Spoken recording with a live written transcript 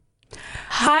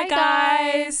Hi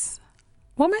guys.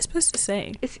 What am I supposed to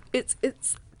say? It's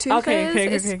two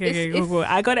Okay. Cool.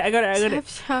 I got it.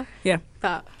 Yeah.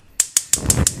 That.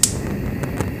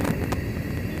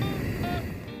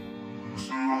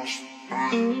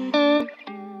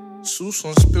 Sous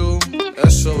on spill,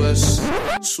 SOS.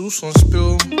 Sous on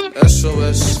spill,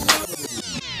 SOS.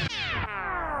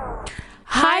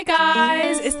 Hi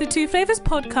guys, it's the Two Flavors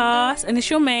podcast and it's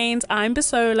your mains. I'm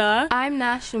Basola. I'm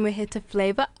Nash and we're here to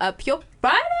flavour up your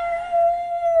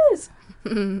Fridays.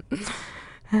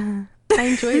 I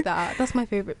enjoy that. That's my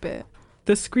favourite bit.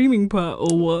 The screaming part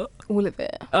or what? All of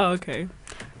it. Oh, okay.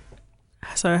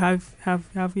 So how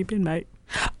have you been, mate?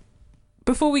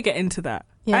 Before we get into that,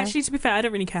 Yeah. actually, to be fair, I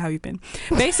don't really care how you've been.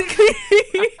 Basically,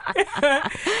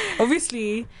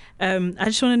 obviously, I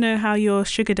just want to know how your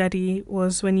sugar daddy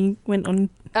was when you went on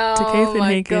to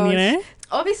Copenhagen, you know?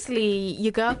 Obviously,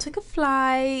 your girl took a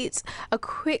flight, a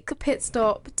quick pit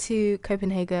stop to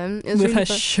Copenhagen. It was With really her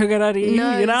fun. sugar daddy,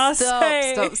 No, you know what I'm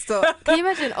saying? stop. Can you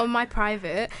imagine on my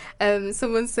private,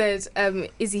 someone said,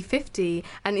 is he 50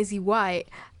 and is he white?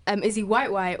 Is he white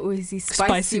or is he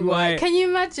spicy white? Can you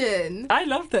imagine? I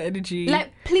love that energy.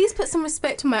 Like, please put some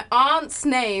respect to my aunt's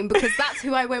name because that's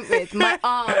who I went with, my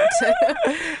aunt.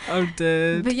 I'm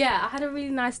dead. But yeah, I had a really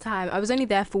nice time. I was only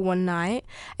there for one night.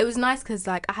 It was nice because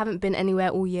like I haven't been anywhere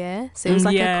all year, so it was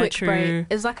like a quick break.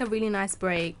 It was like a really nice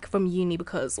break from uni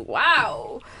because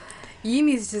wow,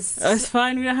 uni's just. It's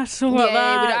fine. We don't have to talk about that.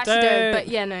 Yeah, we don't actually don't. But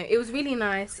yeah, no, it was really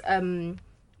nice.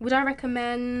 Would I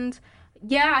recommend?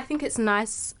 Yeah, I think it's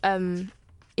nice.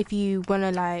 If you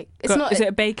wanna like, it's not. Is it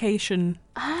a vacation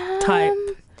type?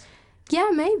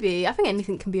 Yeah, maybe. I think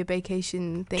anything can be a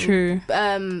vacation thing. True.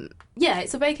 Yeah,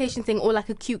 it's a vacation thing or like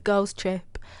a cute girls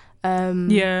trip.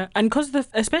 Yeah, and because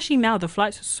especially now the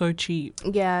flights are so cheap.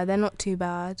 Yeah, they're not too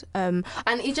bad. And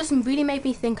it just really made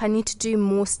me think I need to do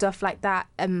more stuff like that.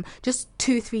 Just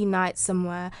 2-3 nights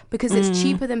somewhere because it's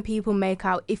cheaper than people make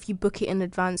out if you book it in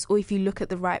advance or if you look at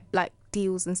the right like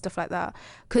deals and stuff like that.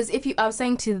 Because I was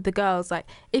saying to the girls like,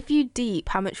 if you deep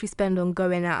how much we spend on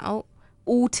going out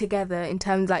all together in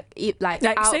terms like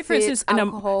outfits, say for instance,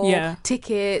 alcohol,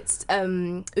 tickets,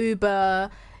 Uber.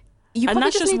 And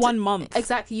that's just 1 month.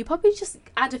 Exactly. You probably just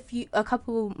add a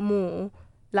couple more,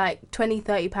 like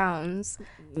 20-30 pounds.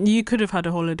 You could have had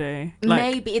a holiday.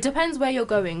 Maybe. It depends where you're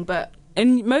going, but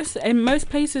in most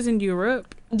places in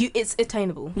Europe, it's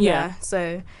attainable. Yeah.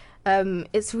 So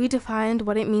it's redefined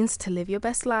what it means to live your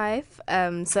best life.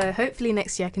 So hopefully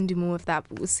next year I can do more of that,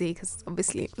 but we'll see because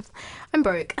obviously I'm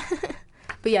broke.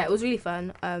 But yeah, it was really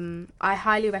fun. I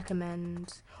highly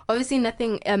recommend. Obviously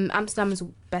nothing, Amsterdam is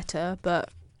better, but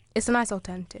it's a nice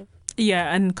alternative.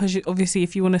 Yeah, and because obviously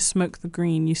if you want to smoke the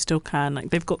green, you still can.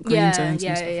 Like they've got green zones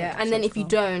and stuff. Yeah. And then if you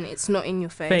don't, it's not in your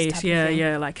face.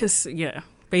 Yeah. Like, cause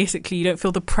basically you don't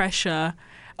feel the pressure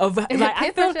of like.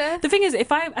 The thing is,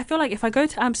 I feel like if I go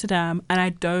to Amsterdam and I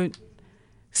don't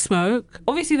smoke,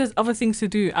 obviously there's other things to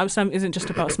do. Amsterdam isn't just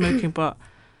about smoking, but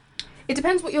it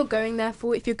depends what you're going there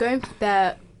for. If you're going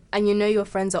there and you know your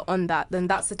friends are on that, then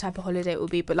that's the type of holiday it will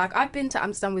be. But like I've been to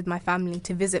Amsterdam with my family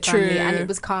to visit family and it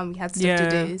was calm. We had stuff to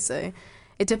do. So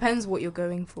it depends what you're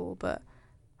going for. But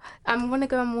I want to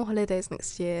go on more holidays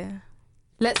next year.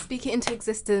 Let's speak it into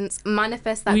existence.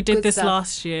 Manifest that. We did good this stuff.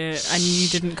 last year and you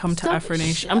didn't come to Afro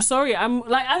Nation. Shut I'm sorry. I'm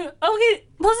okay,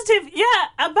 positive. Yeah,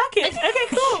 I back it. Okay,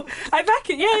 cool. I back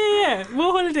it. Yeah.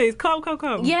 More holidays.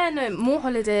 Come. Yeah, no, more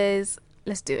holidays.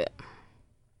 Let's do it.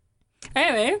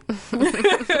 Anyway.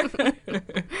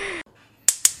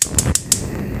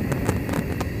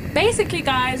 Basically,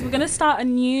 guys, we're going to start a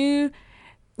new,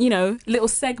 little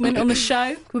segment on the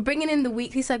show. We're bringing in the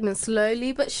weekly segment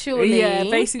slowly but surely. Yeah,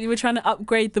 basically, we're trying to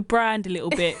upgrade the brand a little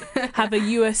bit, have a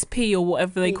USP or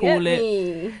whatever they call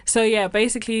it. So, yeah,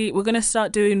 basically, we're going to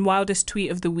start doing wildest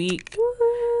tweet of the week.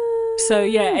 Woo-hoo. So,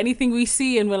 yeah, anything we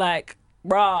see and we're like,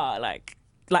 rah, like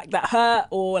that hurt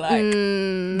or like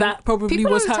that probably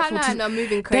people was on hurtful. Thailand are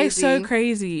moving crazy. They're so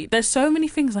crazy. There's so many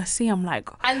things I see. I'm like,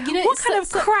 and what kind of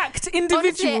cracked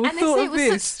individual thought of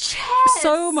this?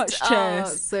 So much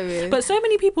chest. So weird. But so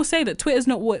many people say that Twitter's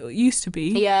not what it used to be.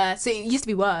 Yeah, so it used to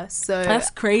be worse. So that's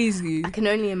crazy. I can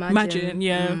only imagine.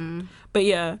 Yeah. But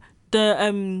yeah,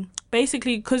 the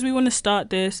basically because we want to start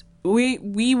this. We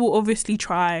will obviously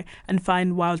try and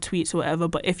find wild tweets or whatever,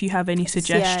 but if you have any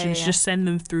suggestions, just send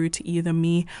them through to either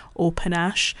me or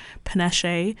Panache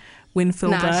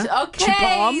Winfielder,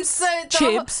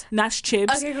 Chibs, Nash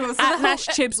Chibs, okay, cool. So at Nash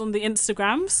Chibs on the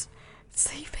Instagrams.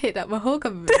 So you paid up my whole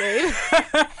government name.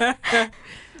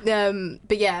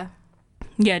 But yeah,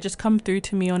 just come through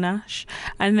to me or Nash,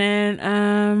 and then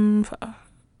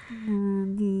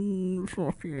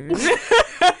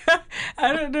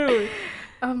I don't know.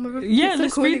 Yeah,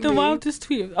 let's read the wildest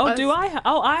tweet. Oh, do I?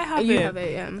 I have it. You have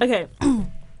it, yeah. Okay.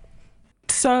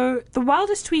 So the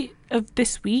wildest tweet of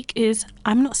this week is,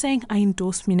 I'm not saying I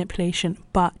endorse manipulation,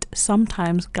 but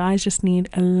sometimes guys just need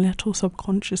a little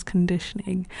subconscious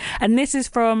conditioning. And this is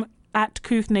from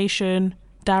 @KoothNation,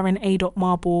 Darren A.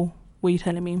 Marble. What are you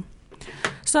telling me?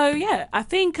 So yeah, I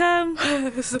think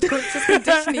subconscious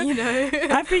conditioning, you know.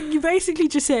 I think you basically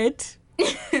just said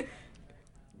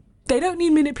they don't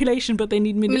need manipulation, but they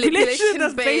need manipulation.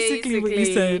 That's basically what you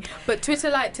said. But Twitter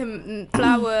like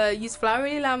to use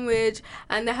flowery language,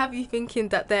 and they have you thinking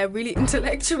that they're really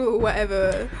intellectual or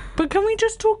whatever. But can we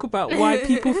just talk about why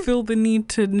people feel the need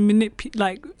to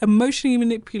emotionally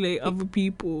manipulate other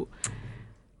people?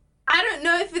 I don't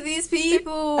know for these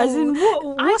people. As in,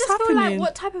 what's happening? Feel like,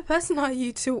 what type of person are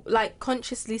you to like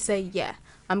consciously say, yeah,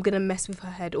 I'm gonna mess with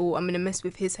her head, or I'm gonna mess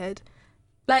with his head?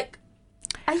 Like,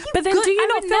 are you but then good? do you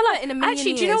not feel like, in a million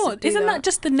actually, do you know what? Isn't that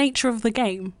just the nature of the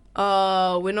game?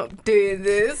 Oh, we're not doing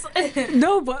this.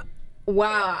 No, but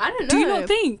wow, I don't know. Do you not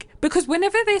think? Because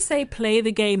whenever they say play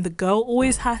the game, the girl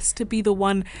always has to be the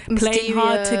one playing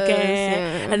hard to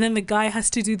get, and then the guy has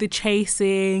to do the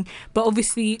chasing. But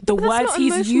obviously, the words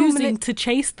he's using to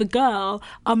chase the girl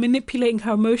are manipulating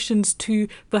her emotions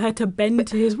for her to bend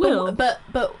to his will. But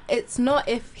it's not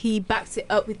if he backs it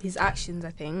up with his actions,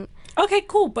 I think. Okay,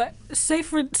 cool. But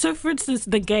for instance,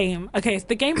 the game. Okay,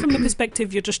 the game from the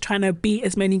perspective, you're just trying to beat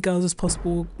as many girls as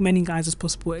possible, many guys as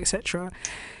possible, etc.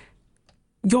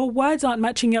 Your words aren't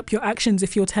matching up your actions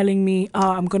if you're telling me,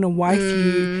 I'm going to wife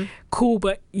you. Cool,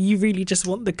 but you really just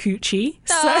want the coochie.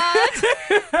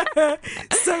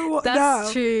 So what that's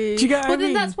now? True. Do you get what I mean?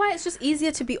 Then that's why it's just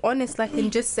easier to be honest, like,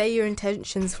 and just say your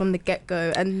intentions from the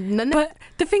get-go. But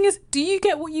the thing is, do you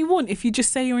get what you want if you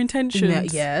just say your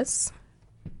intentions? Yes.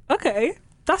 Okay.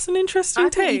 That's an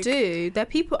interesting take. I think you do. There are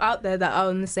people out there that are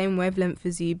on the same wavelength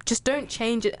as you. Just don't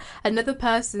change another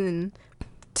person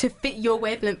to fit your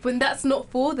wavelength when that's not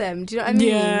for them. Do you know what I mean?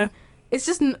 Yeah. It's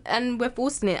just, and we're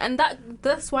forcing it, and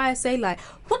that's why I say, like,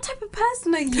 what type of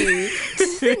person are you to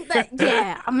think that,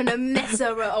 yeah, I'm gonna mess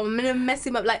her up, or I'm gonna mess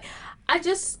him up? Like, I'd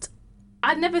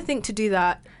never think to do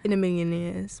that in a million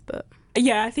years. But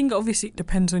yeah, I think obviously it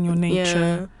depends on your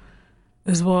nature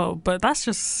as well. But that's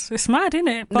just, it's mad, isn't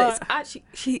it? But it's actually,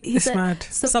 it's mad.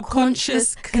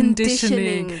 Subconscious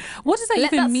conditioning. What does that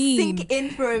even mean? Sink in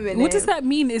for a minute. What does that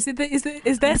mean? Is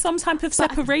there some type of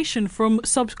separation from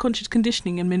subconscious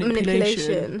conditioning and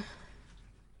manipulation?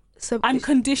 I'm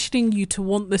conditioning you to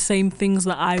want the same things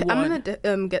that I want. I'm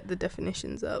gonna get the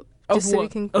definitions up. Of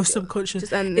what? Of subconscious.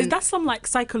 Is that some like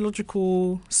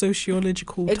psychological,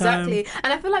 sociological term? Exactly.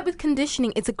 And I feel like with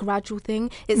conditioning, it's a gradual thing.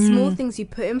 It's small things you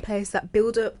put in place that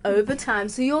build up over time.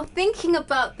 So you're thinking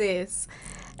about this.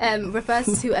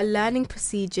 Refers to a learning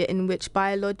procedure in which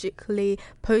biologically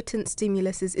potent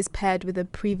stimulus is paired with a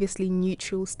previously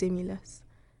neutral stimulus.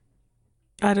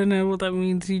 I don't know what that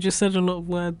means. You just said a lot of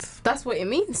words. That's what it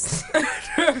means.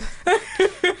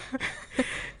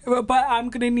 But I'm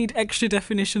going to need extra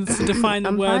definitions to define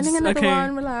the words. I'm finding another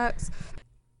one, relax.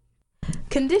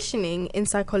 Conditioning in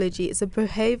psychology is a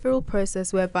behavioural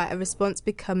process whereby a response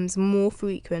becomes more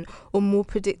frequent or more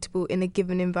predictable in a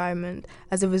given environment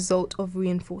as a result of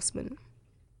reinforcement.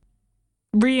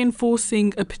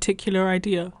 Reinforcing a particular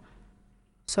idea.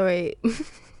 Sorry.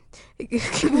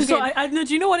 So no,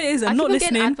 do you know what it is? I'm not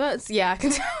listening. Adverts. Yeah, I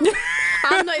can tell.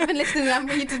 I'm not even listening. I'm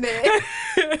reading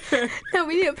it. No,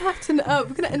 we need to pattern it up.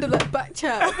 We're gonna end up like back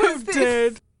chat. I'm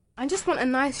dead. I just want a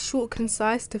nice, short,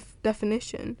 concise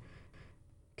definition.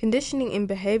 Conditioning in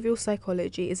behavioural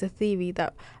psychology is a theory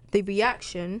that the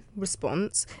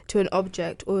response to an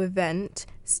object or event,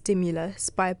 stimulus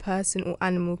by a person or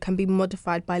animal can be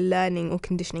modified by learning or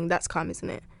conditioning. That's calm, isn't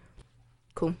it?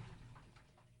 Cool.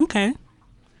 Okay.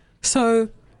 So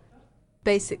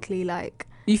basically, like,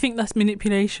 you think that's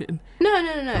manipulation?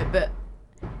 No. But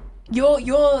you're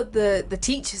the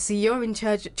teacher, so you're in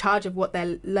charge of what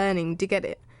they're learning. Do you get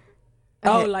it?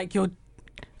 Okay. Oh, like you're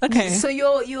okay. So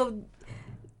you're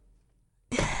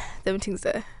them things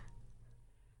there.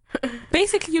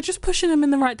 Basically, you're just pushing them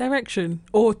in the right direction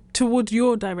or towards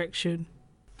your direction.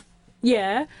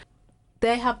 Yeah.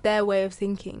 They have their way of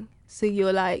thinking, so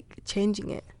you're like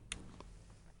changing it.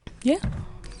 Yeah.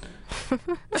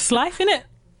 It's life, innit?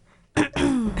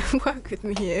 Work with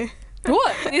me here.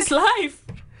 What? It's life.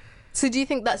 So do you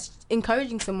think that's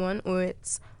encouraging someone or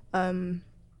it's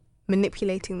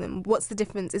manipulating them? What's the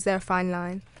difference? Is there a fine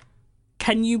line?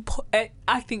 Can you...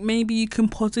 I think maybe you can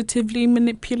positively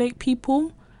manipulate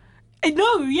people.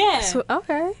 No, yeah. So,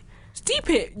 okay. Deep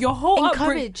it. Your whole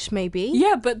encourage, maybe.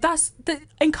 Yeah, but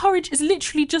encourage is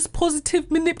literally just positive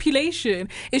manipulation.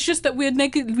 It's just that we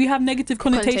have negative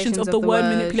connotations of the word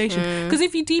manipulation. Because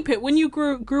if you deep it, when you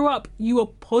grew up, you were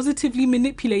positively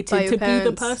manipulated to be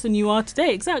the person you are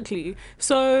today. Exactly.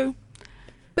 So.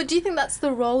 But do you think that's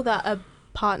the role that a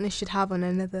partner should have on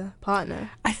another partner?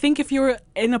 I think if you're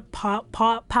in a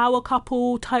power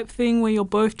couple type thing where you're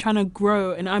both trying to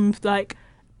grow, and I'm like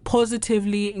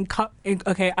positively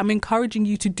I'm encouraging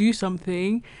you to do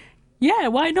something, yeah,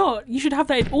 why not? You should have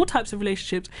that in all types of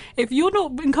relationships. If you're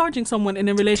not encouraging someone in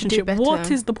a relationship, what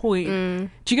is the point?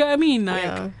 Do you get what I mean?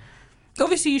 Like,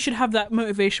 obviously you should have that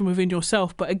motivation within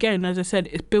yourself, but again, as I said,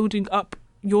 it's building up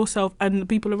yourself and the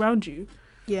people around you.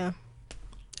 Yeah,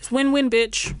 it's win-win,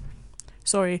 bitch.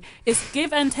 Sorry, it's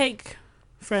give and take,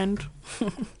 friend.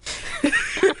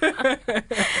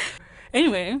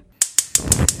 Anyway,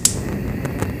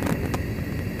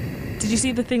 did you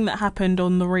see the thing that happened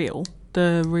on the reel?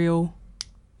 The reel.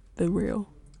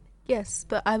 Yes,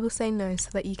 but I will say no so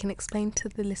that you can explain to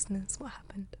the listeners what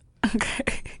happened.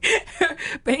 Okay.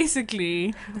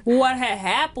 Basically, what had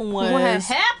happened was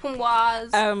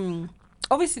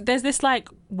obviously there's this like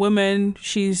woman,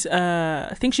 she's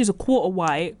I think she's a quarter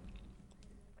white.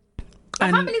 I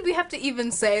can't believe we have to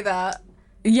even say that.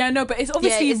 Yeah, no, but it's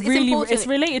obviously it's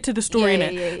related to the story,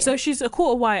 innit? Yeah. So she's a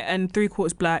quarter white and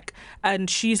 3/4 black, and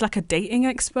she's like a dating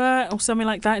expert or something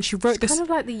like that, and she wrote this... kind of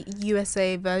like the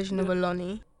USA version of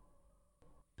Aloni.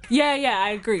 Yeah,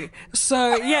 I agree.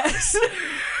 So, yes.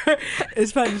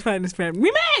 It's fine.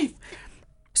 We move!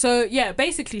 So, yeah,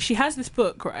 basically, she has this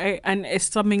book, right? And it's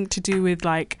something to do with,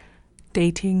 like,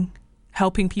 dating,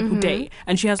 helping people date.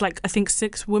 And she has, like, I think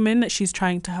 6 women that she's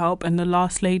trying to help. And the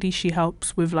last lady she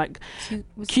helps with, like,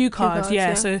 cue cards.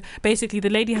 Yeah. So, basically, the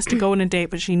lady has to go on a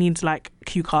date, but she needs, like,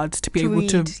 cue cards to be able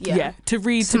to... Yeah, to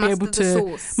read, to be able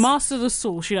to... master the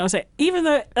sauce, you know what I'm saying? Even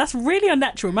though that's really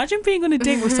unnatural. Imagine being on a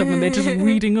date with someone, they're just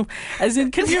reading them. As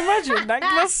in, can you imagine? Like,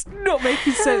 that's not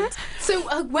making sense. So,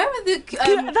 where were the...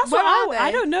 that's what I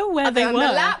don't know where they were. On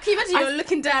the lap? Can you imagine you're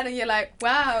looking down and you're like,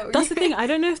 wow. That's the thing. I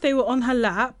don't know if they were on her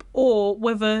lap or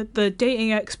whether the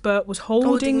dating expert was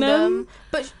holding them.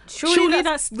 But surely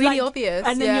that's really like, obvious.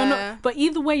 And then you're not... But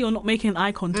either way, you're not making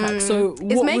eye contact. So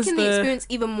it's making the experience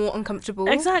even more uncomfortable.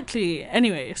 Exactly.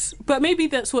 Anyways. But maybe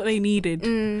that's what they needed.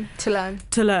 To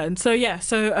learn. So, yeah.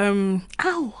 So,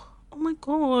 ow. Oh, my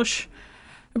gosh.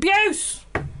 Abuse!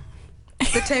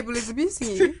 The table is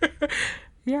abusing you?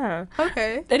 Yeah.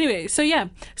 Okay. Anyway, so, yeah.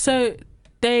 So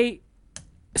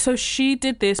she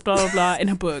did this, blah, blah, blah, in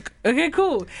her book. Okay,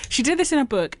 cool. She did this in her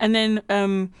book. And then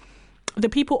the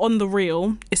people on the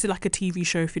reel, it's like a TV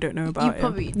show if you don't know about it.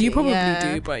 You probably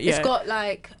do, but yeah. It's got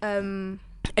like...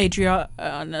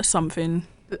 Adriana something.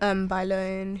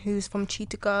 Bailon, who's from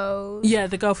Cheetah Girls. Yeah,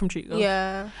 the girl from Cheetah Girls.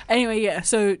 Yeah. Anyway, yeah,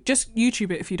 so just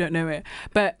YouTube it if you don't know it.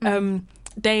 But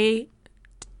they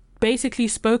basically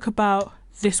spoke about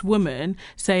this woman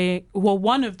saying, well,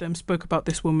 one of them spoke about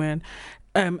this woman,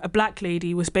 a black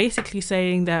lady was basically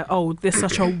saying that, oh, there's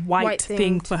such a white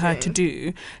thing for her to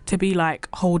do, to be like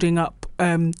holding up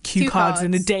cue cards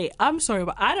in a date. I'm sorry,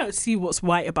 but I don't see what's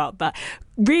white about that.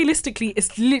 Realistically,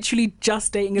 it's literally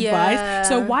just dating advice.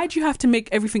 So why do you have to make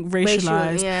everything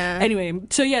racialized? Anyway,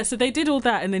 so they did all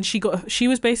that, and then she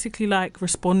was basically like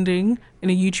responding in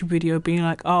a YouTube video being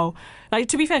like, oh, like,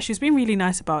 to be fair, she was being really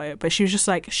nice about it, but she was just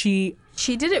like, she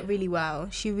did it really well.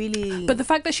 But the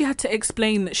fact that she had to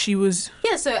explain that she was...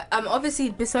 Yeah, so obviously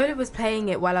Bisola was playing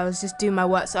it while I was just doing my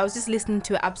work, so I was just listening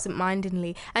to it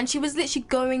absent-mindedly, and she was literally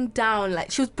going down,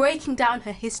 like, she was breaking down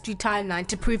her history timeline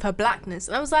to prove her blackness,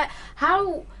 and I was like,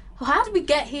 how did we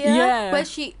get here? Where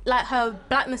she, like, her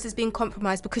blackness is being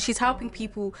compromised because she's helping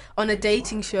people on a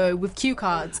dating show with cue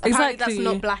cards. Apparently that's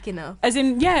not black enough. As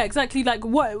in, yeah, exactly. Like,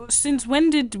 what? Since when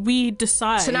did we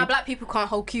decide? So now black people can't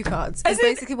hold cue cards. That's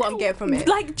basically what I'm getting from it.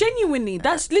 Like, genuinely,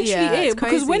 that's literally it.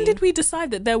 Because when did we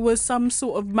decide that there was some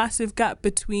sort of massive gap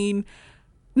between...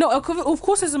 No, of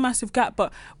course there's a massive gap,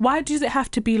 but why does it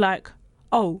have to be like,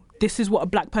 oh, this is what a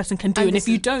black person can do, and if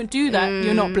you don't do that,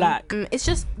 you're not black? It's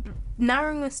just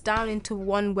narrowing us down into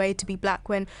one way to be black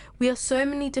when we are so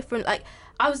many different... Like,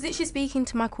 I was literally speaking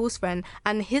to my course friend,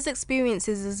 and his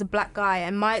experiences as a black guy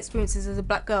and my experiences as a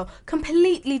black girl,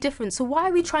 completely different. So why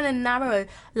are we trying to narrow,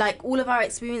 like, all of our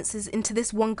experiences into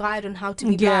this one guide on how to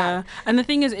be black? And the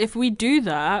thing is, if we do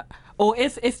that, or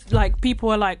if like, people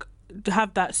are like,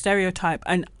 have that stereotype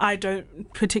and I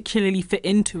don't particularly fit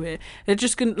into it, they're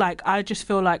just gonna, like, I just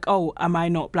feel like, oh, am I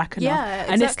not black enough? Yeah,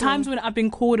 exactly. And it's times when I've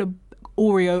been called a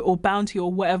Oreo or Bounty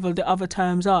or whatever the other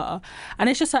terms are, and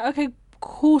it's just like, okay,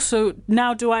 cool, so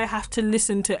now do I have to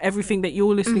listen to everything that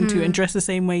you're listening to and dress the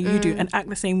same way you do and act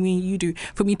the same way you do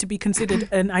for me to be considered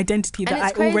an identity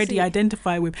that I already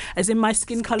identify with? As in, my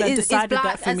skin colour decided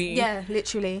that for me. Yeah,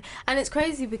 literally. And it's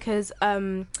crazy because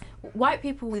white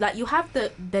people, like, you have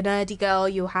the nerdy girl,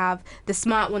 you have the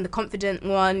smart one, the confident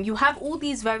one, you have all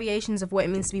these variations of what it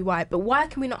means to be white, but why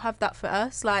can we not have that for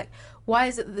us? Like, why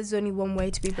is it that there's only one way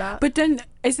to be black? But then,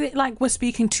 is it like we're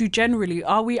speaking too generally?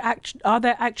 Are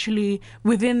there actually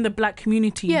within the black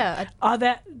community? Yeah.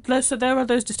 So there are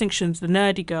those distinctions: the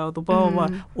nerdy girl, the blah blah,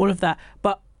 all of that.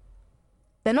 But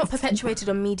they're not perpetuated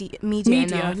on media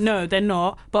enough. No, they're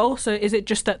not. But also, is it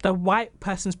just that the white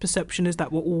person's perception is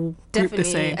that we're all grouped the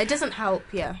same? It doesn't help,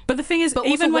 yeah. But the thing is, but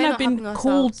even when I've been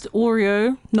called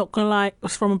Oreo, not gonna lie,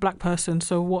 it's from a black person,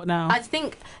 so what now? I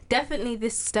think definitely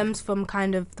this stems from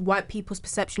kind of white people's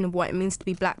perception of what it means to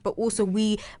be black, but also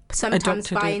we sometimes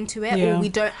buy into it, or we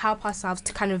don't help ourselves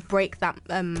to kind of break that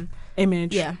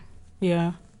image.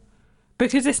 Yeah.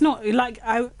 Because it's not like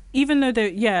even though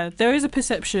there is a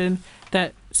perception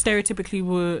that stereotypically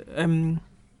were.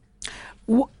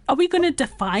 Are we going to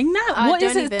define that? What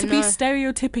is it to be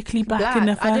stereotypically black in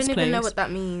the first place? I don't even know what that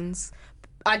means.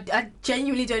 I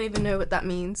genuinely don't even know what that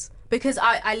means. Because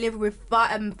I live with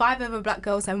five other black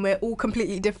girls and we're all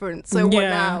completely different. So what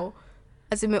now?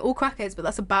 As in, we're all crackheads, but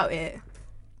that's about it.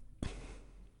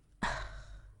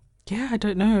 Yeah, I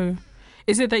don't know.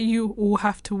 Is it that you all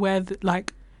have to wear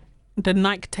the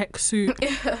Nike Tech suit?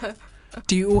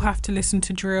 Do you all have to listen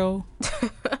to drill?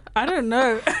 I don't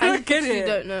know. I don't get it. You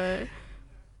don't know.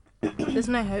 There's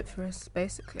no hope for us,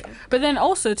 basically. But then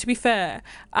also, to be fair,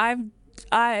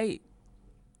 I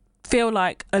feel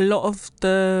like a lot of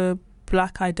the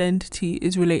black identity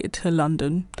is related to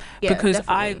London, because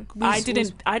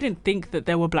definitely. I didn't think that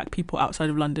there were black people outside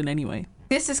of London anyway.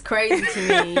 This is crazy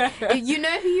to me. If you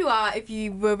know who you are if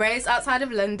you were raised outside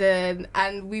of London,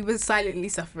 and we were silently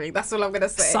suffering. That's all I'm going to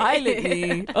say.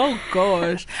 Silently? Oh,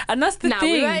 gosh. And that's the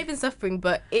thing. We weren't even suffering,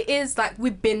 but it is like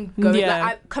we've been going. Yeah.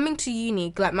 Like, coming to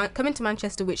uni, like coming to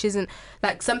Manchester, which isn't,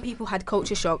 like, some people had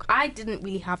culture shock. I didn't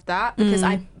really have that because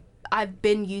I've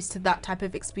been used to that type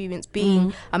of experience,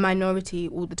 being a minority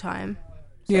all the time.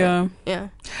 So, yeah.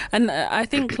 And I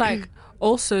think, like,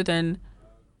 also then,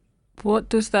 what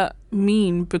does that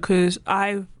mean? Because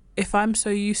I was so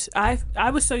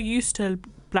used to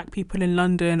black people in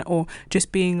London, or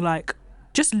just being like,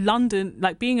 just London,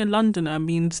 like being a Londoner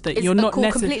means that you're not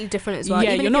completely different as well.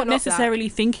 Yeah, you're not necessarily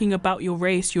thinking about your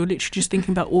race. You're literally just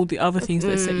thinking about all the other things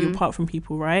that set you apart from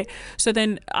people, right? So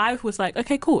then I was like,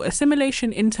 okay, cool.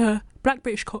 Assimilation into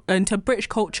British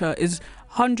culture is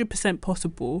 100%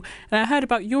 possible. And I heard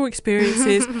about your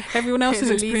experiences, everyone else's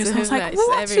experience. I was like,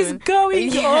 what is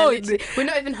going on? Literally. We're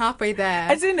not even halfway there.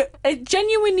 As in, it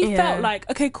genuinely felt like,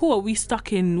 okay, cool, are we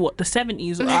stuck in the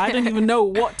 70s? Or I don't even know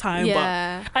what time.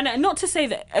 But and not to say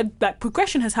that that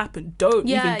progression has happened. Don't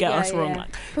even get us wrong.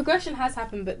 Like, progression has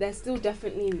happened, but there's still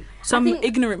definitely some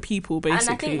ignorant people, basically.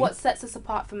 And I think what sets us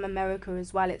apart from America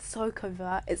as well, it's so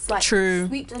covert. It's like true.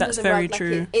 Swept under That's the very rug.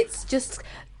 true. Like it's just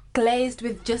glazed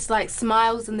with just like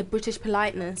smiles and the British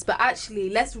politeness, but actually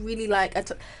let's really like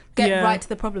get right to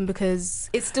the problem, because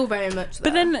it's still very much there.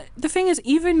 But then the thing is,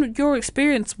 even your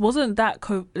experience wasn't that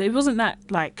it wasn't that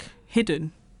like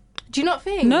hidden. Do you not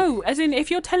think? No, as in, if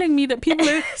you're telling me that people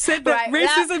have said that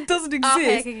racism doesn't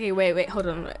exist. Okay, wait, hold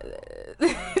on.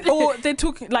 Or they're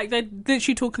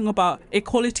literally talking about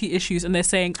equality issues, and they're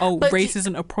saying, race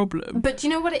isn't a problem. But do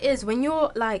you know what it is? When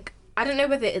you're like, I don't know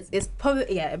whether it's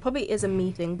probably, it probably is a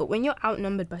me thing, but when you're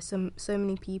outnumbered by so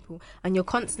many people, and you're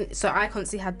I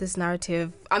constantly had this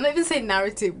narrative. I'm not even saying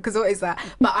narrative, because what is that?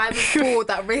 But I was told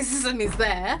that racism is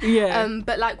there. Yeah.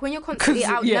 But like when you're constantly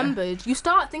outnumbered, you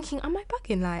start thinking, am I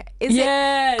bugging? Like, is it?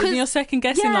 Yeah. And you're second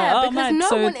guessing. Because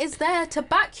no one is there to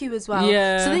back you as well.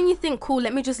 Yeah. So then you think, cool,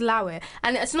 let me just allow it.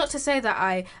 And it's not to say that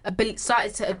I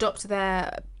started to adopt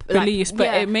their beliefs, but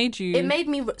it made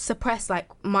me suppress like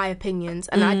my opinions,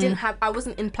 and I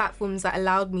wasn't in platforms that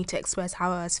allowed me to express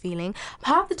how I was feeling.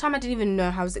 Half the time I didn't even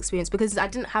know how I was experiencing, because I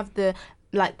didn't have the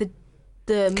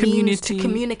means to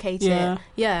communicate it.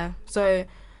 So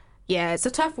it's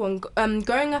a tough one.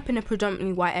 Growing up in a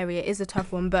predominantly white area is a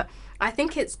tough one, but I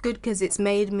think it's good because it's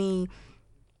made me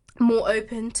more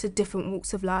open to different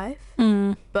walks of life.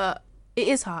 But it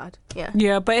is hard,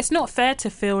 yeah, but it's not fair to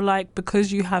feel like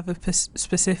because you have a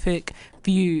specific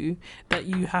view that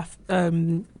you have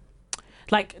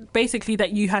like basically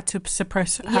that you had to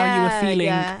suppress how you were feeling.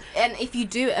 And if you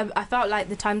do, I felt like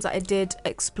the times that I did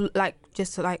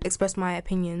just to like express my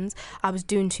opinions, I was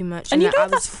doing too much. And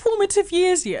that's formative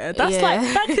years, that's like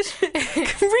that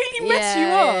could really mess you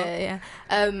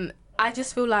up. I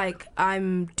just feel like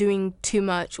I'm doing too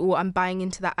much, or I'm buying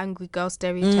into that angry girl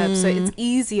stereotype. So it's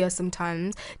easier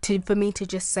sometimes for me to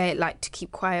just say it, like, to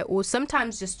keep quiet, or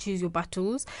sometimes just choose your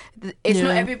battles. It's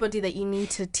not everybody that you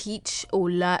need to teach or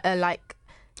learn,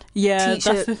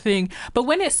 that's the thing. But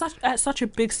when it's at such a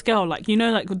big scale, like, you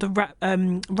know, like with the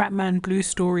Ratman Blue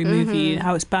Story movie,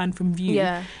 how it's banned from view,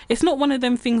 it's not one of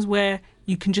them things where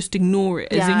you can just ignore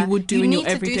it as you would do in your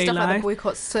everyday life. You need to do stuff like the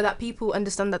boycotts so that people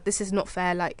understand that this is not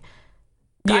fair. Like,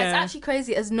 it's actually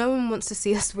crazy, as no one wants to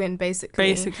see us win,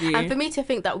 basically. And for me to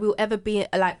think that we'll ever be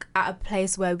like at a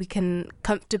place where we can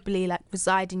comfortably like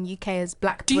reside in UK as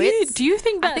Black Brits. Do you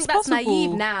think that's possible?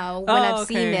 Naive now when I've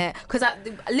seen it, because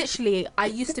I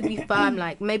used to be firm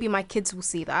like maybe my kids will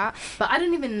see that, but I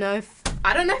don't even know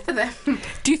I don't know for them.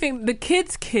 Do you think the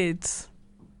kids?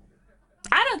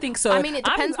 I don't think so. I mean, it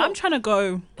depends. I'm trying to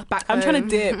go back home. I'm trying to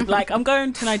dip. Like, I'm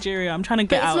going to Nigeria. I'm trying to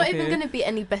get out of here. It's not even going to be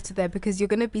any better there, because you're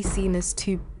going to be seen as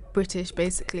too British,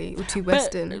 basically, or too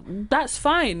Western. But that's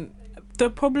fine. The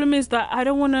problem is that I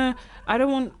don't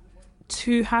want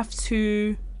to have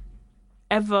to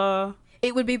ever.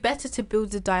 It would be better to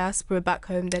build a diaspora back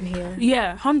home than here.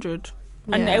 Yeah, 100.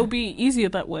 And it'll be easier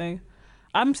that way.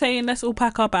 I'm saying let's all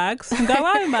pack our bags and go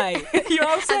home, mate. You know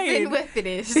what I'm saying? And then we're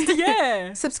finished.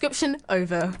 Yeah. Subscription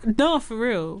over. No, for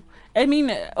real. I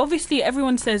mean, obviously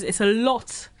everyone says it's a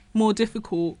lot more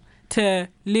difficult to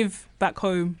live back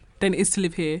home than it is to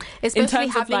live here. Especially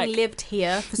having lived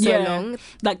here for so long.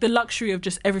 Like the luxury of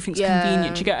just everything's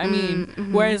convenient. Do you get what I mean?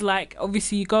 Mm-hmm. Whereas, like,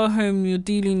 obviously you go home,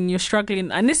 you're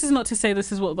struggling. And this is not to say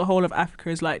this is what the whole of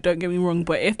Africa is like, don't get me wrong.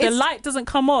 But if the light doesn't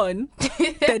come on,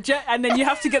 and then you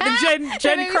have to get the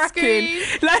gen cracking.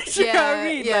 Like, do you know what I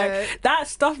mean? Like, that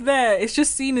stuff there, it's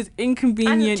just seen as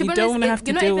inconvenient. You don't want to have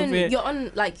to deal with it.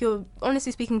 You're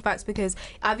honestly speaking facts, because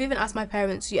I've even asked my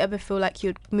parents, do you ever feel like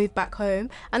you'd move back home?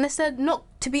 And they said, not.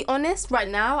 To be honest, right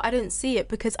now, I don't see it,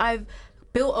 because I've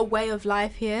built a way of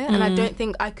life here, and I don't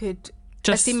think I could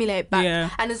assimilate back. Yeah.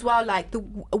 And as well, like,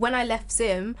 when I left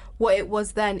Sim, what it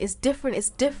was then is different. It's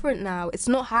different now. It's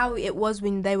not how it was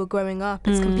when they were growing up.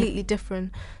 It's completely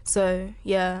different. So,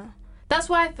 yeah. That's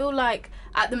why I feel like,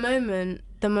 at the moment,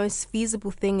 the most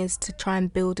feasible thing is to try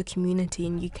and build a community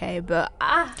in UK. But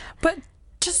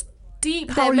just deep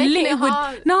how lit it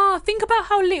would... No, think about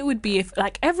how lit it would be if,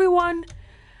 like, everyone...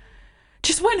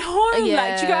 just went home,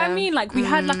 like, do you get what I mean? Like, we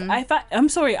had, like, I'm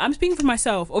sorry, I'm speaking for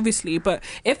myself, obviously, but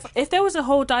if there was a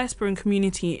whole diasporan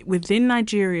community within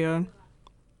Nigeria,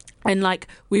 and, like,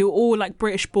 we were all, like,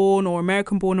 British born or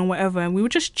American born or whatever, and we were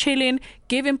just chilling,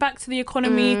 giving back to the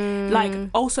economy, like,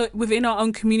 also within our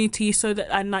own community, so that,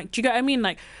 and, like, do you get what I mean?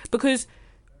 Like, because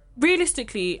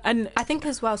realistically, and I think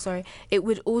as well, it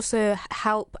would also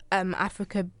help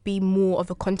Africa be more of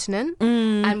a continent,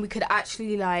 and we could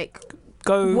actually, like,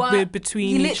 go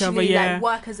between each other, like,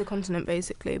 work as a continent,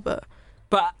 basically. But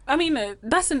I mean,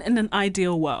 that's in an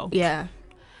ideal world. Yeah.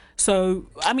 So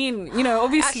I mean, you know,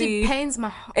 obviously, it actually pains my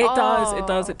heart.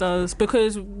 It does,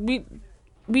 because we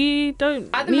don't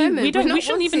at the moment we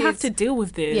shouldn't even have to deal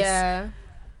with this. Yeah,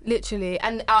 literally,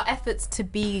 and our efforts to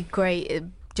be great, it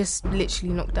just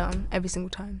literally knocked down every single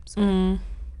time. So.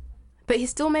 But he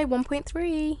still made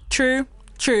 1.3. True.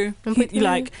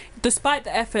 Like, despite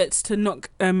the efforts to knock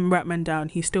Ratman down,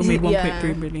 he still made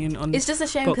 1.3 million on. It's just a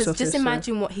shame, because just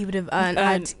imagine what he would have earned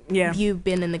had you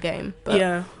been in the game.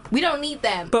 But we don't need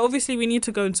them. But obviously, we need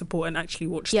to go and support and actually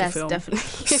watch the film. Yes,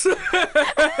 definitely.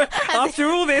 After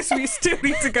all this, we still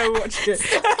need to go watch it.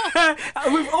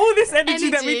 With all this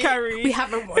energy that we carry, we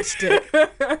haven't watched it.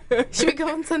 Should we go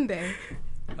on Sunday?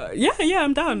 Yeah,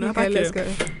 I'm down. Okay, let's go.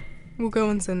 We'll go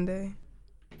on Sunday.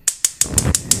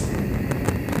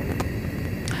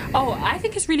 Oh, I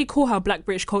think it's really cool how Black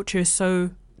British culture is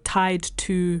so tied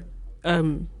to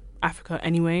Africa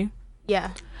anyway.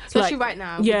 Yeah, especially right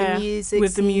now. Yeah,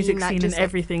 with the music scene, like, and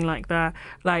everything like that.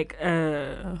 Like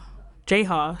J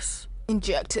House.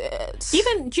 Injected.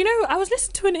 Even, do you know, I was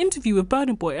listening to an interview with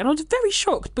Burna Boy, and I was very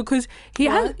shocked, because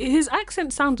his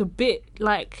accent sounds a bit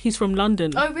like he's from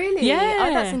London. Oh, really? Yeah.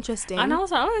 Oh, that's interesting. And I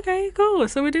was like, oh, okay, cool.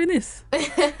 So we're doing this.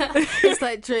 It's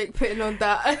like Drake putting on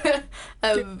that.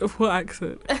 What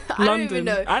accent? I don't even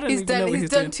know. I don't even know what he's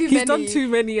done. He's done too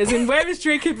many. As in, where is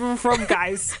Drake even from,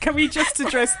 guys? Can we just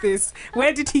address this?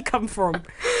 Where did he come from?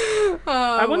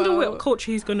 I wonder what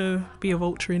culture he's gonna be a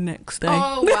vulture in next.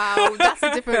 Oh wow, that's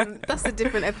a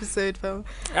different episode, Phil.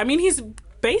 I mean, he's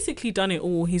basically done it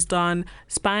all. He's done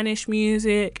Spanish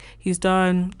music. He's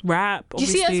done rap. Do you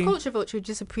see it as culture vulture,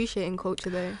 just appreciating culture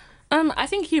though? I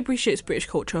think he appreciates British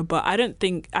culture, but I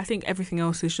think everything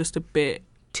else is just a bit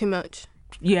too much.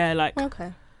 Yeah, like,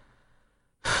 okay.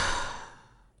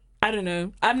 I don't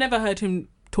know. I've never heard him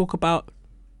talk about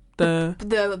the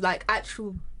like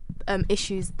actual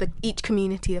issues that each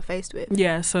community are faced with.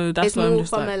 Yeah, so that's it's what more I'm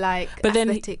just from like. a like But then,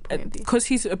 aesthetic point of view. because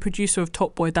he's a producer of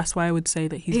Top Boy, that's why I would say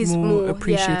that he's more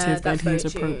appreciative than he's very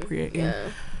true. appropriating. Yeah,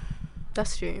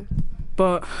 that's true.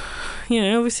 But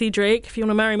obviously Drake, if you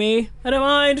want to marry me, I don't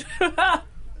mind. You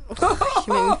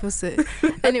make me feel sick.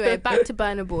 Anyway, back to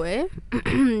Burna Boy,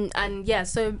 and yeah,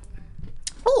 so.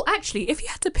 Oh, actually, if you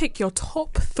had to pick your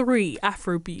top 3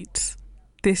 Afrobeats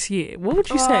this year, what would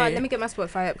you say? Let me get my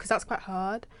Spotify up because that's quite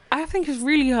hard. I think it's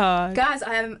really hard. Guys,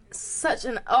 I am such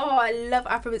an... I love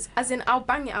Afrobeats. As in, I'll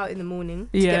bang it out in the morning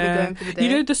to get me going for the day.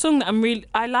 You know the song that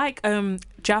I like,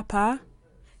 Japa.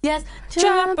 Yes.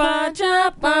 Japa,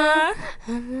 Japa.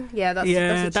 Yeah, that's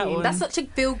a that tune. one. That's such a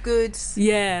feel-good...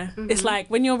 Yeah. It's like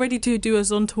when you're ready to do a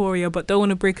Zontoria but don't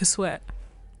want to break a sweat.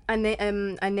 I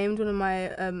named one of my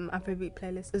Afrobeat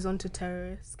playlists Zonto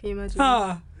Terrorist. Can you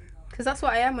imagine? Because that's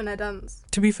what I am when I dance.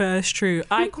 To be fair, it's true.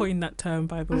 I coined that term,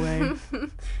 by the way.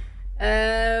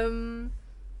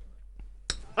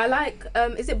 I like...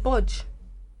 is it Bodge?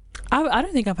 I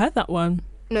don't think I've had that one.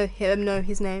 No,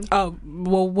 his name. Oh,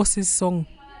 well, what's his song?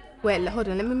 Wait, hold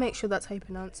on. Let me make sure that's how you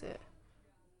pronounce it.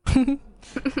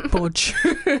 Bodge.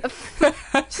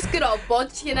 Just good old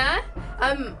Bodge, you know?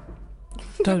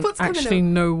 Don't actually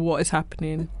know what is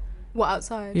happening. What,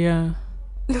 outside? Yeah.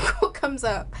 Look what comes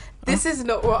up. This is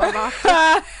not what I'm after.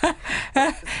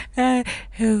 I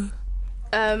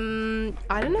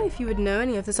don't know if you would know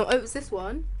any of the songs. Oh, it was this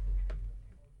one.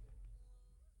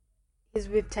 Is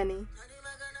with Tenny.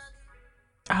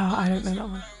 Oh, I don't know that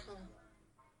one.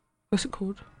 What's it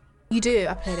called? You do.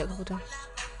 I played it a couple times.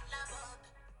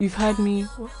 You've heard me?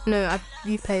 What? No,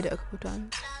 you've played it a couple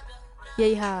times. Yeah,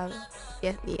 you have.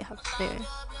 Yeah, you have. Anyway.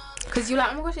 Because you're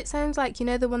like, oh my gosh, it sounds like, you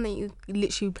know, the one that you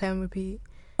literally play on repeat.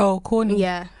 Oh, corny.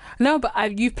 Yeah. No,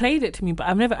 but you've played it to me, but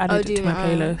I've never added it to my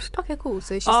playlist. Okay, cool.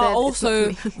 So she said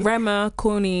also Rema,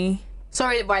 corny.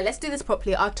 Sorry, right, let's do this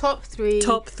properly. Our top 3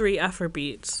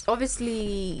 Afrobeats.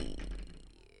 Obviously,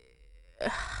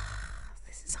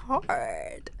 this is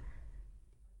hard.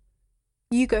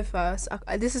 You go first.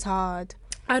 This is hard.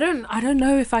 I don't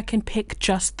know if I can pick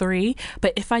just 3,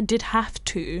 but if I did have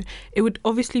to, it would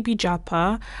obviously be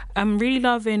Japa. I'm really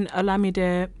loving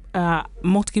Olamide,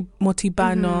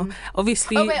 Motibano.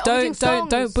 Obviously,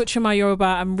 don't butcher my Yoruba.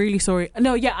 I'm really sorry.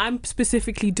 No, yeah, I'm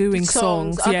specifically doing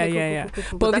songs. Okay,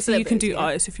 cool. But obviously, you can do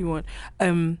artists if you want.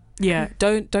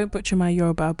 Don't butcher my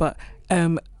Yoruba, but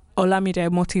Olamide,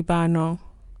 Motibano.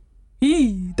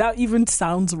 That even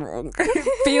sounds wrong.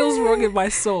 It feels wrong in my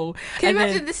soul. Can you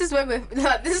imagine? This is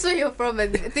where you're from,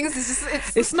 and things is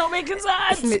just it's not making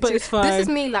sense. But it's fine. This is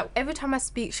me. Like every time I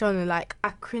speak Shona, like I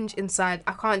cringe inside.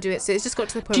 I can't do it. So it's just got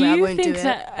to the point where I won't do it. Do you think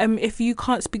that if you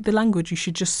can't speak the language, you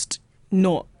should just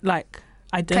not like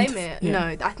identify? Claim it? Yeah. No,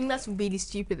 I think that's really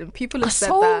stupid, and people have said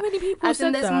so that. Many people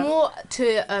said there's that. more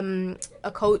to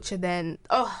a culture than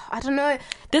I don't know.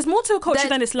 There's more to a culture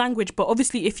than its language, but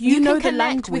obviously if you know the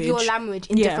language with your language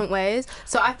in different ways.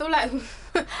 So I feel like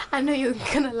I know you're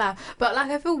gonna laugh, but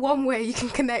like I feel one way you can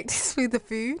connect is through the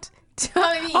food. Do you know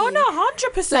what I mean? Oh no,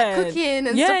 100%. Like cooking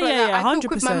and stuff like that. I 100%.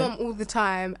 cook with my mum all the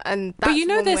time, and that's but you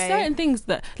know, there's way. certain things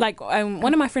that like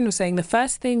one of my friends was saying the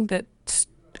first thing that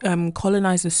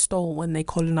colonizers stole when they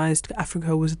colonized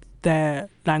Africa was their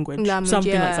language,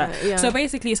 something like that. Yeah. So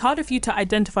basically, it's harder for you to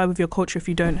identify with your culture if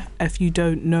you don't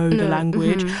know the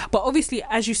language. But obviously,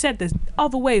 as you said, there's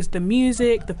other ways: the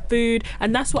music, the food,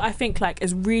 and that's what I think like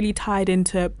is really tied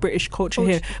into British culture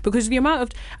here, because the amount of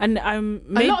a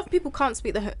lot of people can't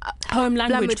speak the home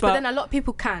language, but then a lot of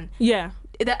people can. Yeah.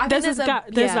 There's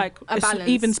like a balance.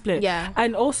 Even split. Yeah.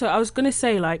 And also, I was gonna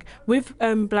say like with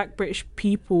Black British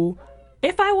people,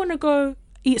 if I want to go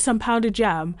eat some pounded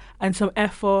jam and some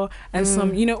effort and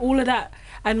some, all of that,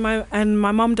 and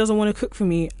my mum doesn't want to cook for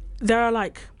me, there are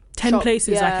like 10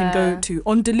 places I can go to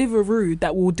on Deliveroo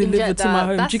that will deliver to my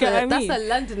home. Do you get what I mean? That's a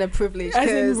Londoner privilege.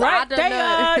 Right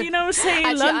there, you know what I'm saying?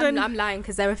 Actually, London. I'm lying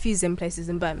because there are a few Zim places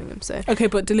in Birmingham. So okay,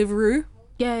 but Deliveroo.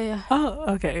 Yeah.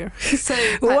 Oh, okay. So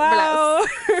wow.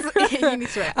 You need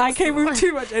to relax. I came with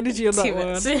too much energy on that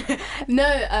one.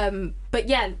 No, but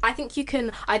yeah, I think you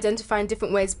can identify in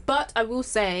different ways. But I will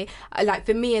say, like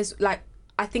for me, as like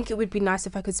I think it would be nice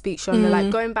if I could speak Shona. Like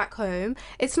going back home,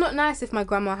 it's not nice if my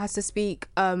grandma has to speak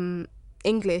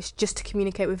English just to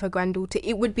communicate with her granddaughter.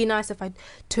 It would be nice if I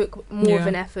took more of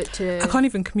an effort to. I can't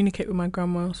even communicate with my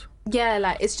grandmas. Yeah,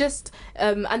 like it's just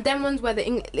and then ones where the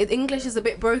English is a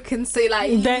bit broken, so like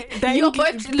you're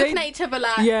both looking at each other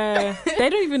like they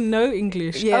don't even know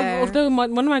English. Although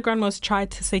one of my grandmas tried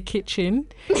to say kitchen,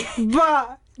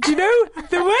 but do you know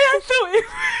the way I thought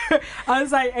I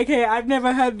was like, okay, I've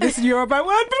never heard this Yoruba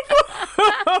word before.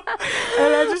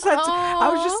 And I just had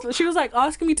to, she was like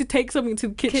asking me to take something to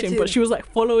the kitchen, but she was like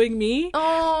following me. So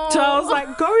I was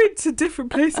like going to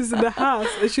different places in the house,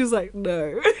 and she was like,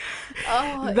 no.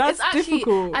 That's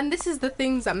difficult. And this is the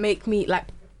things that make me like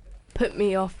put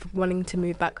me off wanting to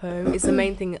move back home. It's the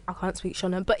main thing. I can't speak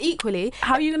Shona, but equally,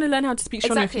 how are you going to learn how to speak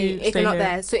Shona if you're not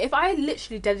there? So if I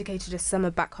literally dedicated a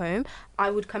summer back home, I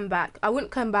would come back. I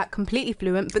wouldn't come back completely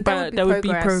fluent, but there would be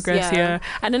progress. Yeah.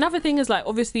 And another thing is like,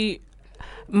 obviously,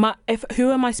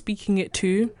 who am I speaking it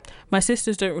to? My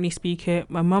sisters don't really speak it.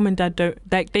 My mum and dad don't.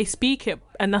 Like, they speak it,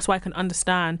 and that's why I can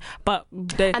understand. But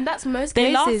and that's most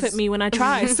they cases. laugh at me when I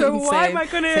try. So why am I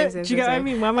gonna? Do you get what I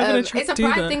mean? Why am I gonna try? It's a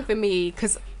pride thing for me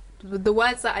because the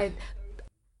words that I.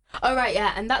 Oh right,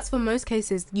 yeah, and that's for most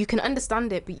cases. You can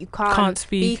understand it, but you can't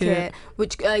speak it.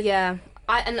 Which I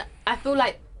feel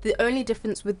like the only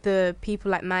difference with the people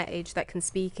like my age that can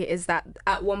speak it is that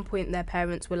at one point their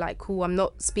parents were like, cool, I'm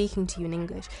not speaking to you in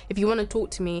English. If you want to talk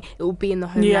to me, it will be in the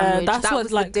home language. Yeah, that's what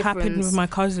like happened with my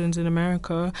cousins in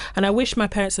America. And I wish my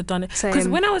parents had done it. Because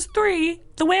when I was 3,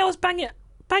 the way I was banging it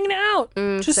out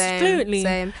just fluently.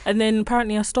 And then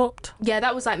apparently I stopped. Yeah,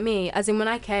 that was like me. As in when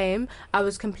I came, I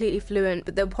was completely fluent,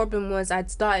 but the problem was I'd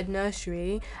started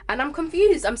nursery and I'm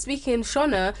confused. I'm speaking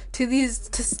Shona to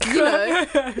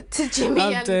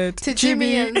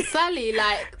Jimmy and Sally,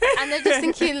 like, and they're just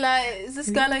thinking like, is this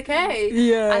girl okay?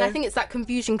 Yeah. And I think it's that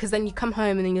confusion because then you come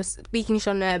home and then you're speaking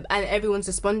Shona and everyone's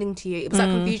responding to you. It was that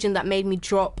confusion that made me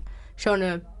drop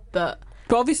Shona, But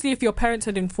obviously if your parents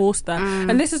had enforced that,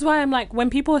 and this is why I'm like, when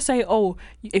people say, oh,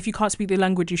 if you can't speak the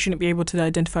language you shouldn't be able to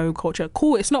identify with culture,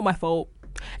 cool, it's not my fault.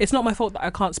 It's not my fault that I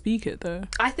can't speak it though.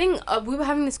 I think we were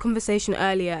having this conversation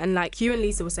earlier and like you and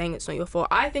Lisa were saying it's not your fault.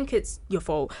 I think it's your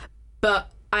fault,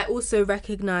 but I also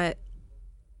recognize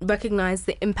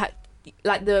the impact,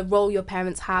 like the role your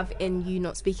parents have in you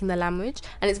not speaking the language,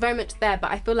 and it's very much there.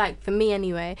 But I feel like for me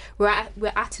anyway, we're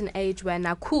at an age where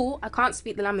now, cool, I can't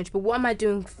speak the language, but what am I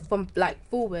doing from like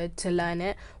forward to learn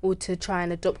it or to try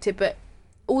and adopt it? But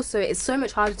also it's so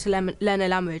much harder to learn a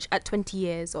language at 20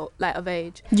 years or like of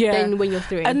age than when you're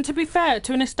 3. And to be fair,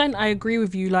 to an extent I agree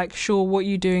with you, like sure, what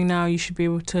you're doing now you should be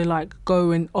able to like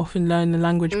go and often learn the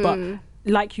language, but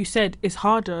like you said, it's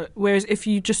harder. Whereas if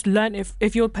you just learn,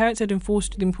 if your parents had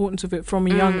enforced the importance of it from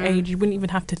a young age, you wouldn't even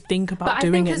have to think about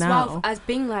doing it now. But I think as well, as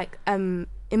being like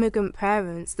immigrant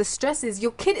parents, the stress is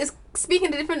your kid is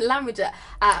speaking a different language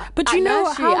but do you know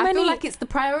nursery. how many? I feel like it's the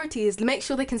priority is make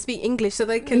sure they can speak English so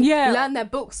they can learn their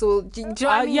books. Or do you know what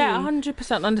I mean? Yeah,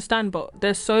 100% understand. But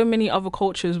there's so many other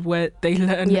cultures where they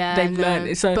learn. They've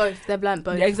learned so both. They've learned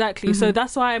both. Exactly. So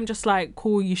that's why I'm just like,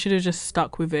 cool. You should have just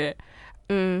stuck with it.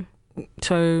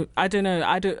 So I don't know.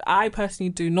 I personally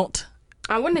do not.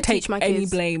 I want to teach my kids any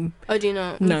blame. Oh, do you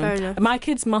not? No, fair enough. My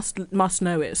kids must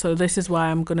know it. So this is why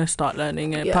I'm gonna start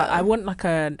learning it. But I want like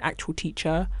an actual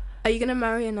teacher. Are you gonna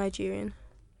marry a Nigerian?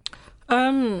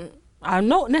 I'm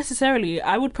not necessarily.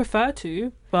 I would prefer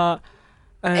to, but.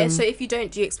 So if you don't,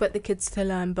 do you expect the kids to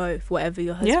learn both, whatever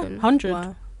your husband? Yeah, 100.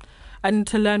 Wow. And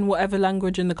to learn whatever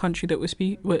language in the country that we're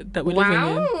living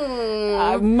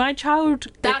in. My child.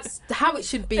 That's how it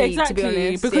should be. Exactly, to be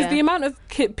honest. Because the amount of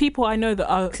people I know that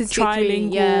are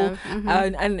trilingual,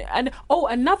 and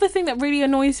another thing that really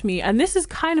annoys me, and this is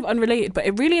kind of unrelated, but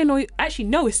it really annoys. Actually,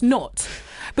 no, it's not.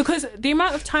 Because the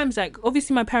amount of times, like,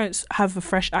 obviously my parents have a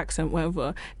fresh accent,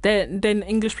 whatever, then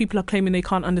English people are claiming they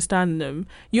can't understand them.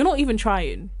 You're not even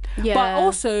trying. Yeah. But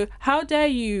also, how dare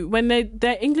you, when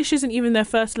their English isn't even their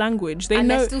first language,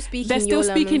 they're still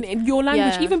speaking in your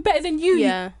language even better than you.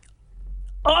 Yeah.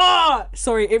 Oh,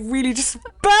 sorry, it really just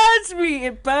burns me.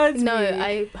 It burns me. No,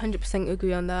 I 100%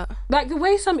 agree on that. Like the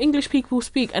way some English people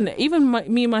speak, and even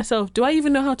me myself, do I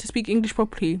even know how to speak English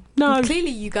properly? No. Clearly,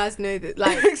 you guys know that.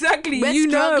 Like exactly,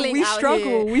 we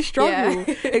struggle. We struggle.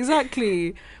 Yeah.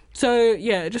 Exactly. So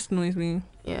yeah, it just annoys me.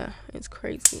 Yeah, it's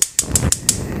crazy.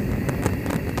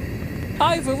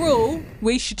 Overall,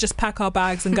 we should just pack our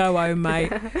bags and go home,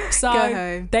 mate. So go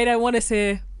home. They don't want us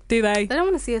here. Do they? They don't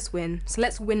want to see us win, so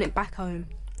let's win it back home.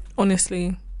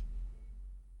 Honestly,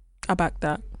 I back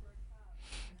that.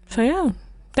 So yeah,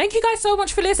 thank you guys so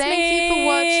much for listening. Thank you for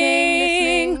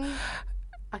watching, listening.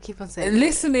 I keep on saying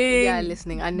listening. Yeah,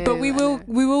 listening. I know. But we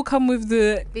will come with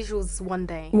the visuals one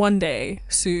day. One day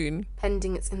soon.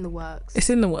 Pending, it's in the works. It's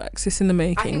in the works. It's in the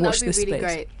making. I think Watch that'd be this really space.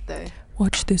 Great, though.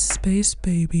 Watch this space,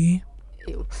 baby.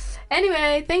 Ew.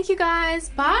 Anyway, thank you guys.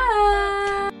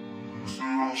 Bye.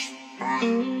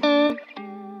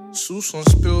 Sous son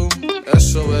speel,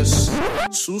 SOS.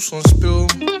 Sous son speel,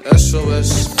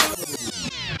 SOS.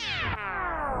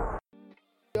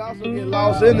 You also get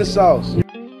lost in the sauce.